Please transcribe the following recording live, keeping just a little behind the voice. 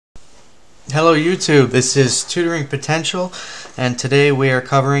Hello YouTube, this is Tutoring Potential, and today we are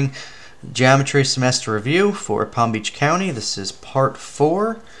covering Geometry Semester Review for Palm Beach County. This is part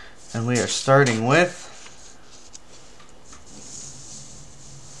 4, and we are starting with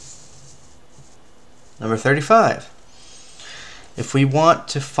number 35. If we want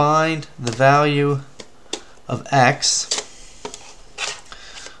to find the value of x,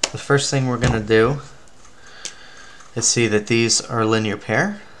 the first thing we're going to do is see that these are a linear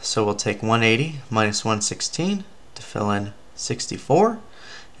pair. So we'll take 180 minus 116 to fill in 64,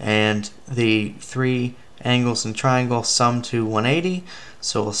 and the three angles in triangle sum to 180,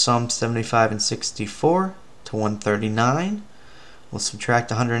 so we'll sum 75 and 64 to 139. We'll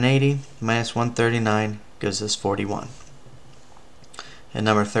subtract 180 minus 139 gives us 41. And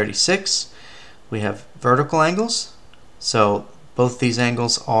number 36, we have vertical angles, so both these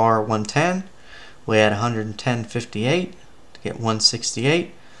angles are 110. We add 110.58 to get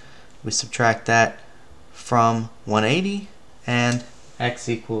 168. We subtract that from 180, and x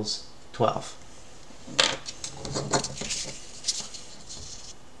equals 12.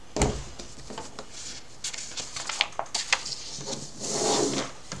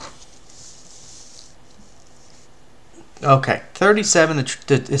 Okay, 37,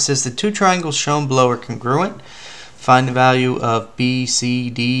 it says the two triangles shown below are congruent. Find the value of B,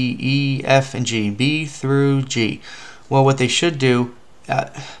 C, D, E, F, and G, B through G. Well, what they should do,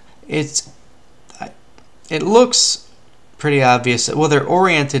 it looks pretty obvious. Well, they're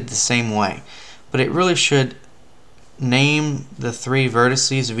oriented the same way, but it really should name the three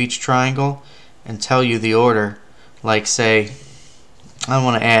vertices of each triangle and tell you the order. Like, say, I don't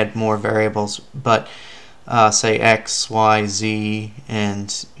want to add more variables, but say X, Y, Z,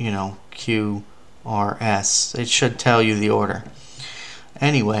 and Q, R, S. It should tell you the order.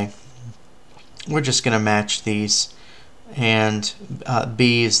 Anyway, we're just going to match these. And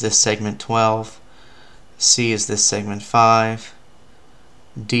B is this segment 12, C is this segment 5,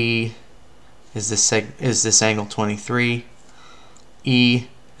 D is this angle 23, E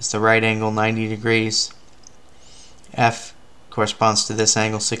is the right angle 90 degrees, F corresponds to this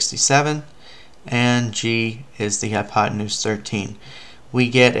angle 67, and G is the hypotenuse 13. We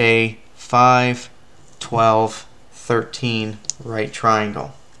get a 5, 12, 13 right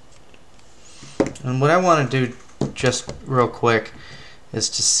triangle. And what I want to do just real quick is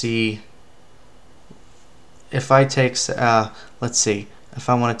to see if I take, let's see, if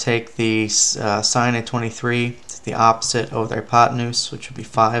I want to take the sine of 23 to the opposite over the hypotenuse, which would be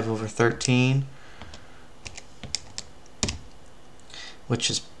 5 over 13,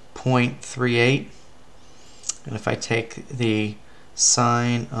 which is 0.38. And if I take the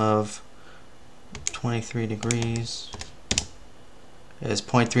sine of 23 degrees is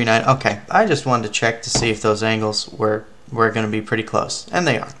 0.39. Okay, I just wanted to check to see if those angles were going to be pretty close, and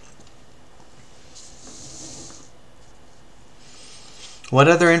they are. What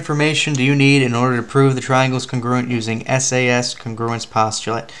other information do you need in order to prove the triangle is congruent using SAS congruence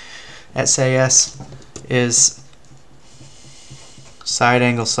postulate? SAS is side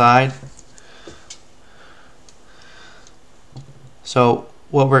angle side. So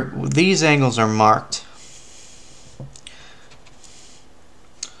these angles are marked.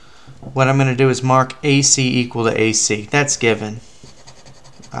 What I'm going to do is mark AC equal to AC. That's given.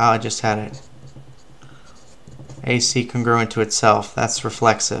 I just had it. AC congruent to itself. That's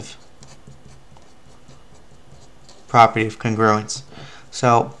reflexive. Property of congruence.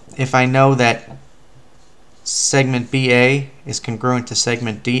 So if I know that segment BA is congruent to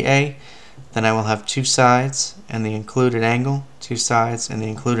segment DA, then I will have two sides and the included angle, two sides and the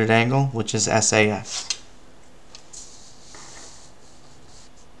included angle, which is SAS.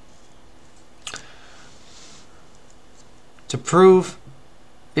 To prove,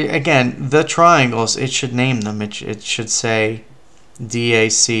 again, the triangles, it should name them. It should say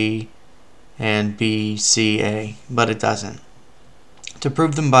DAC and BCA, but it doesn't. To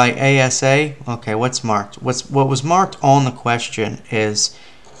prove them by ASA, okay, what's marked? What was marked on the question is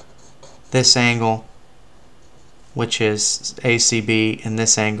this angle, which is ACB, and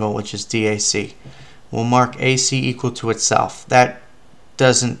this angle, which is DAC. We'll mark AC equal to itself. I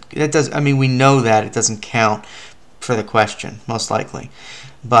mean, we know that it doesn't count for the question, most likely.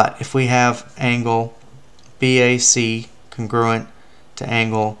 But if we have angle BAC congruent to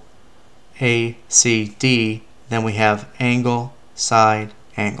angle ACD, then we have angle, side,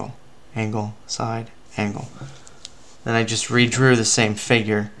 angle, angle, side, angle. Then I just redrew the same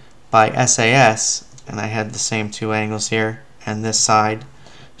figure by SAS, and I had the same two angles here, and this side,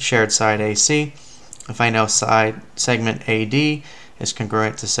 shared side AC. If I know segment AD is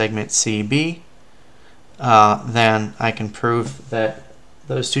congruent to segment CB, then I can prove that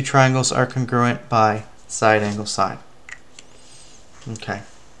those two triangles are congruent by side angle side. Okay.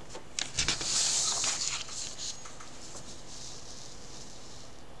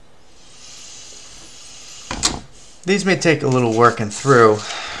 These may take a little working through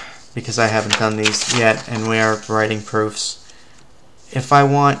because I haven't done these yet and we are writing proofs. If I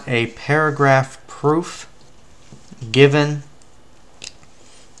want a paragraph proof, given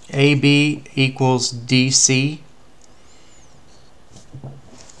AB equals DC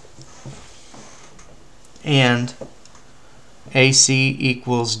and AC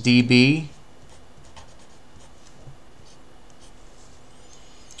equals DB,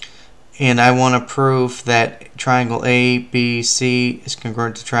 and I want to prove that triangle ABC is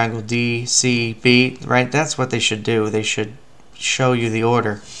congruent to triangle DCB, right? That's what they should do. They should show you the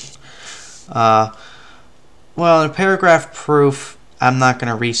order. Well, in a paragraph proof, I'm not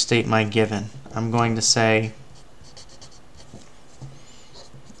going to restate my given. I'm going to say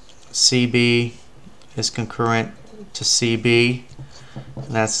CB is concurrent to CB, and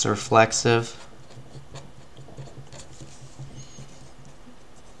that's the reflexive.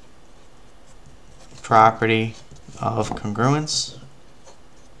 Property of congruence.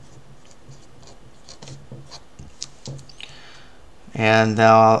 And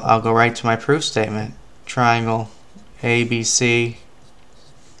now I'll go right to my proof statement. Triangle ABC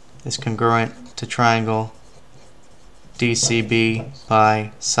is congruent to triangle DCB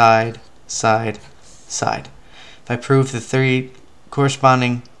by side, side, side. If I prove the three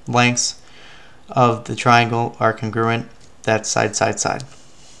corresponding lengths of the triangle are congruent, that's side, side, side.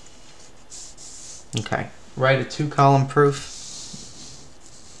 Okay, write a two-column proof.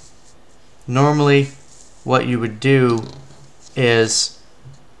 Normally, what you would do is,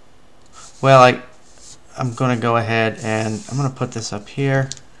 well, I'm going to go ahead and I'm going to put this up here.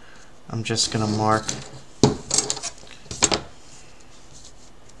 I'm just going to mark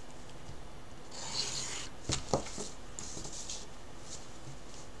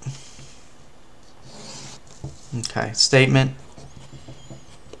okay, statement,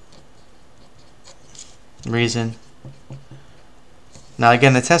 reason. Now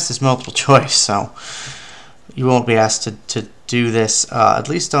again, the test is multiple choice, so you won't be asked to do this, at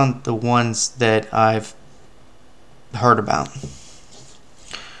least on the ones that I've heard about.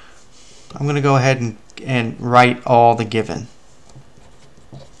 I'm going to go ahead and write all the given.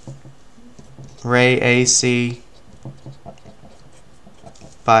 Ray AC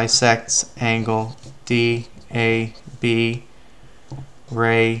bisects angle DAB.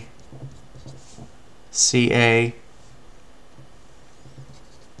 Ray CA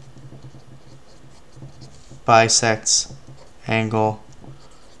bisects angle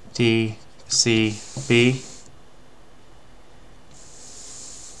DCB.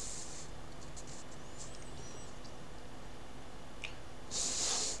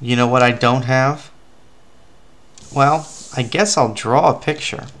 You know what I don't have? Well, I guess I'll draw a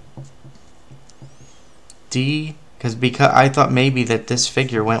picture. Because I thought maybe that this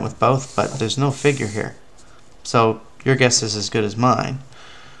figure went with both, but there's no figure here. So your guess is as good as mine.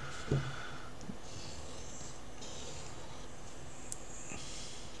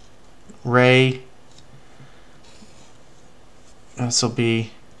 Ray, this will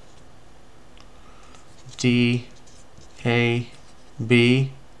be DAB.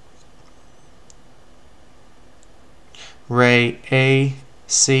 Ray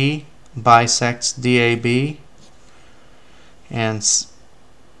AC bisects DAB, and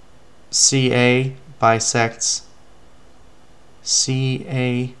CA bisects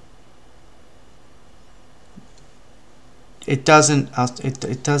CA. It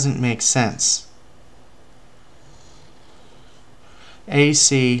doesn't make sense.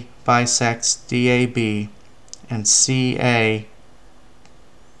 AC bisects DAB and CA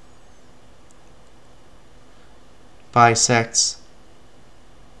bisects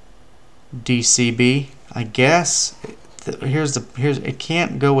DCB. I guess it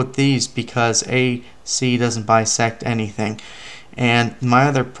can't go with these because AC doesn't bisect anything, and my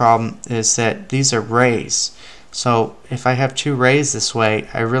other problem is that these are rays. So if I have two rays this way,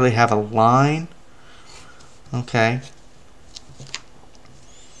 I really have a line. Okay.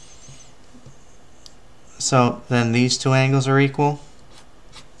 So then these two angles are equal.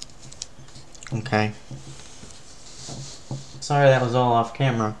 Okay. Sorry that was all off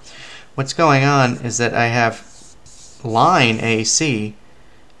camera. What's going on is that I have line AC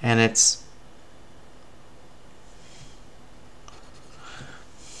and it's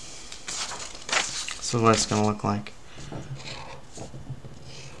so what it's going to look like.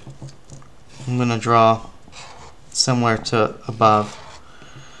 I'm going to draw similar to above.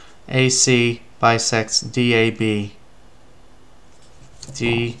 AC bisects DAB.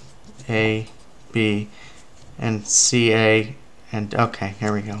 DAB and CA, and okay,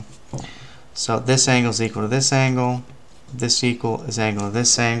 here we go. So this angle is equal to this angle. This equal is angle to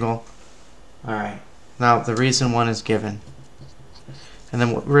this angle. Alright, now the reason one is given. And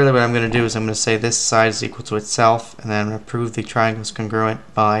then really what I'm going to do is I'm going to say this side is equal to itself, and then I'm going to prove the triangle is congruent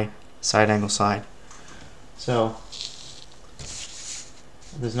by side angle side. So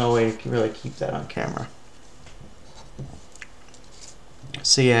there's no way to really keep that on camera.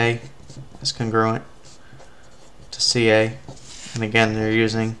 CA is congruent to CA, and again they're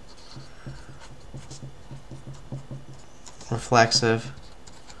using reflexive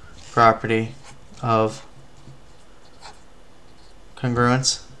property of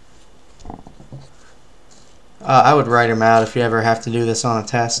congruence. I would write them out if you ever have to do this on a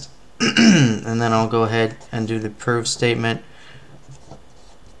test. And then I'll go ahead and do the proof statement.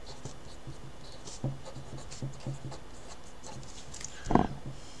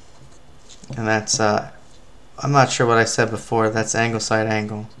 And that's, I'm not sure what I said before, that's angle side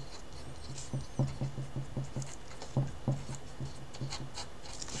angle.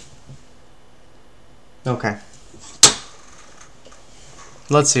 Okay.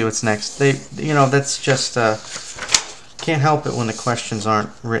 Let's see what's next. That's just, can't help it when the questions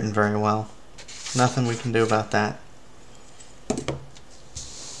aren't written very well. Nothing we can do about that.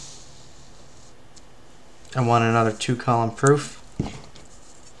 I want another 2-column proof.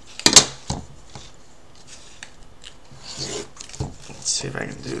 Let's see if I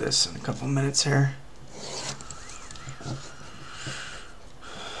can do this in a couple minutes here.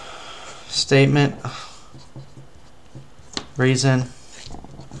 Statement. Reason.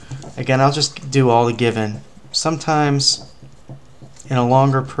 Again, I'll just do all the given. Sometimes in a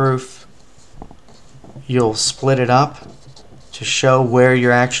longer proof you'll split it up to show where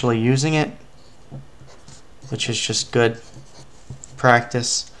you're actually using it, which is just good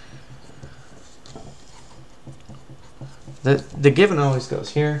practice. The given always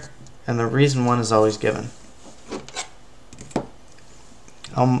goes here, and the reason one is always given.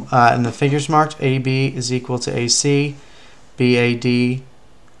 And the figures marked, AB is equal to AC, BAD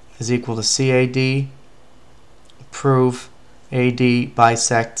is equal to CAD. Prove AD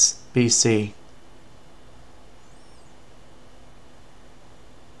bisects BC.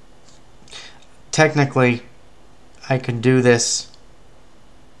 Technically, I could do this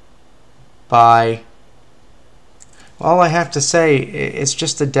by, all I have to say, it's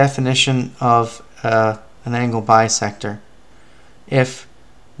just a definition of an angle bisector. If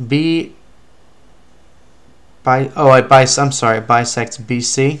B bisects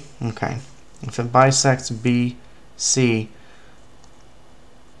BC. Okay. If it bisects BC,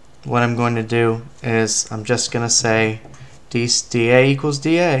 what I'm going to do is I'm just going to say DA equals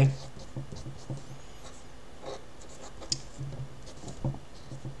DA.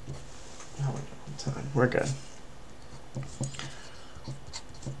 We're good.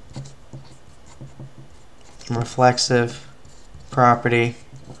 Reflexive property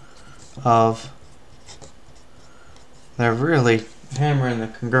of, they're really hammering the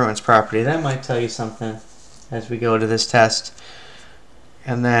congruence property. That might tell you something as we go to this test.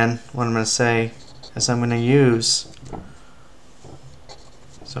 And then what I'm going to say is I'm going to use,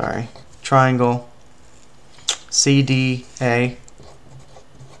 triangle CDA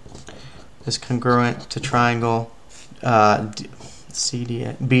is congruent to triangle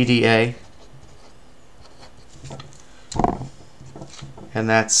BDA, and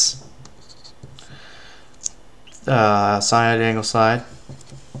that's side angle side.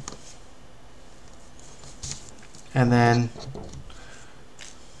 And then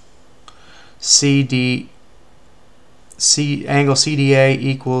angle CDA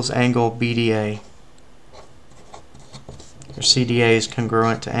equals angle BDA. Or CDA is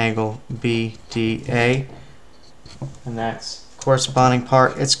congruent to angle BDA, and that's corresponding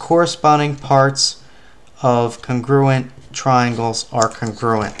part. Its corresponding parts of congruent triangles are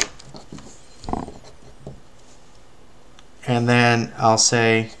congruent. And then I'll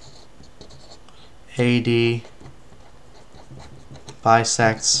say AD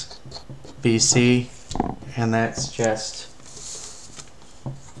bisects BC, and that's just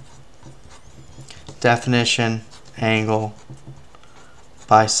definition angle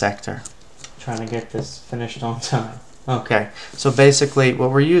bisector. Trying to get this finished on time. Okay, so basically what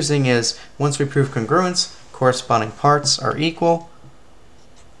we're using is, once we prove congruence, corresponding parts are equal,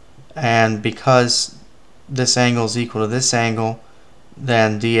 and because this angle is equal to this angle,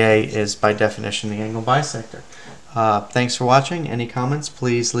 then DA is by definition the angle bisector. Thanks for watching. Any comments,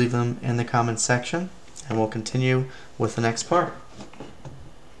 please leave them in the comments section, and we'll continue with the next part.